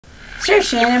Sure,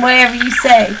 Shannon, whatever you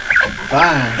say.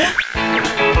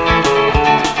 Fine.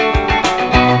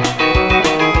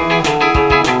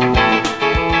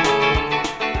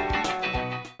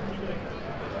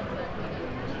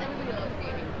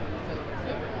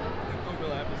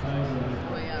 Overlap is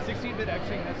nice. 16-bit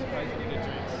actually has surprisingly good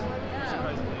drinks.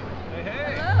 Surprisingly.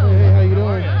 Hey. Hello. Hey, how you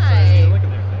doing? Hi. Look at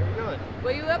there. There we go.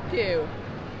 What are you up to?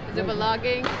 Is it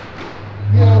vlogging?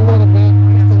 Yeah, a little bit.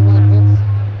 Just a little bit.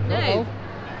 Nice.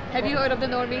 Have you heard of the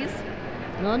Normies?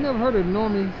 No, I never heard of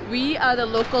Normies. We are the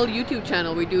local YouTube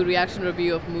channel. We do reaction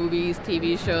review of movies,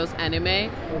 TV shows,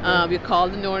 anime. We call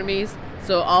the Normies.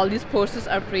 So all these posts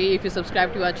are free if you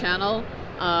subscribe to our channel.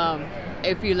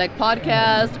 If you like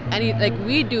podcasts,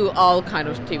 we do all kind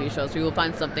of TV shows. So you will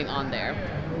find something on there.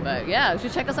 But yeah, you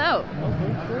should check us out.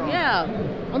 Okay, sure. Yeah.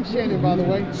 I'm Shannon, by the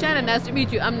way. Shannon, nice to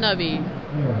meet you. I'm Navi.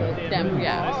 Damn,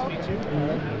 yeah. Nice to meet you.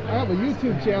 I have a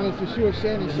YouTube channel, it's the Sure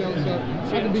Shannon Show,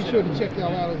 so I can be sure to check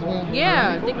y'all out as well.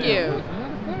 Yeah, thank you. Matter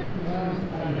of fact,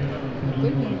 I'm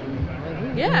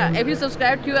thinking, Yeah, if you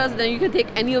subscribe to us, then you can take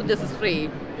any of this is free.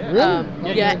 Really? Yeah,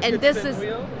 Okay. and this is.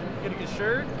 Get a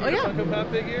shirt, Oh, get yeah. a Funko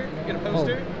Pop figure, get a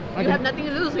poster. You have nothing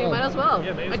to do, so you might as well.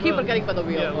 Yeah, may as I keep well. forgetting about the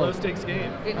wheel. Yeah, low stakes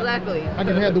game. Exactly. I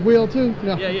can have the wheel too?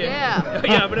 No. Yeah. Yeah.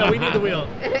 Yeah, but no, we need the wheel.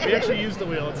 We actually use the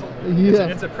wheel.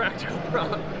 It's a practical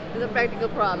prop. It's a practical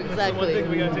prop, That's the one exactly. thing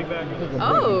we gotta take back with us.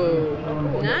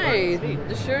 Oh, nice.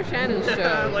 The Sure Shannon I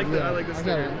show. like the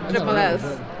sticker. Triple S.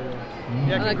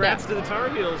 Yeah, I like congrats that. to the Tar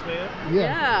Heels, man.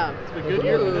 Yeah. It's been a good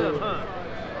year for them, Ooh. huh?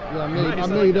 Yeah, I Nice,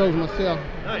 made I those like myself.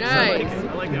 Nice. Nice.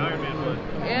 I like the Iron Man one.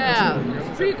 Yeah.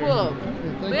 It's pretty cool.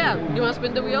 Thank But yeah, you. you want to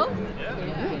spin the wheel? Yeah.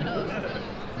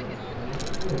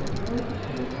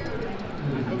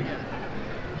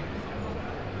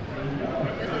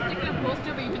 There's a sticker and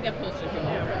poster, but you can get poster if you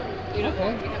want. You don't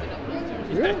Okay. we have enough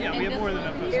posters. Really? Yeah, we have more than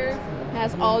enough posters. Here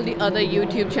has all the other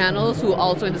YouTube channels who are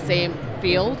also in the same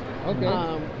field.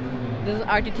 Okay. This is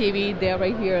RTTV. They're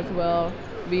right here as well.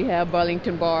 We have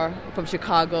Burlington Bar from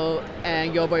Chicago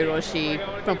and Yo Boy Roshi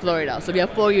from Florida. So we have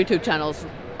 4 YouTube channels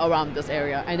around this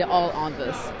area, and they're all on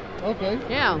this. Okay.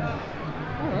 Yeah.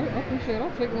 All right, I appreciate it.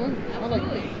 I'll take one.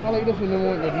 Absolutely. I like this one, the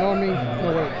one with Normies.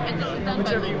 No, wait. And this is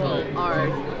done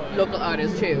by local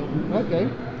artists too. Okay.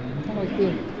 I like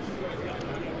this.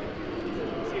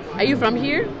 Are you from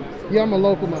here? Yeah, I'm a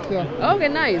local myself. Okay,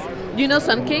 nice. Do you know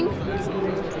Sun King?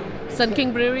 Sun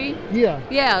King Brewery? Yeah.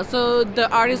 Yeah, so the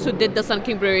artist who did the Sun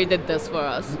King Brewery did this for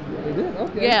us. They did?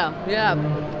 Okay. Yeah.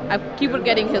 I keep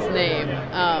forgetting his name.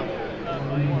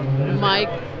 Mike.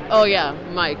 Oh yeah,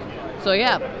 Mike. So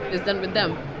yeah, it's done with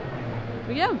them.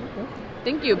 But yeah,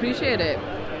 thank you. Appreciate it.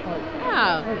 All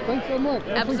Yeah, right, thanks so much. I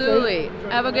appreciate it. absolutely.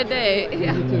 Have a good day.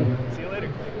 Yeah. You too. See you later.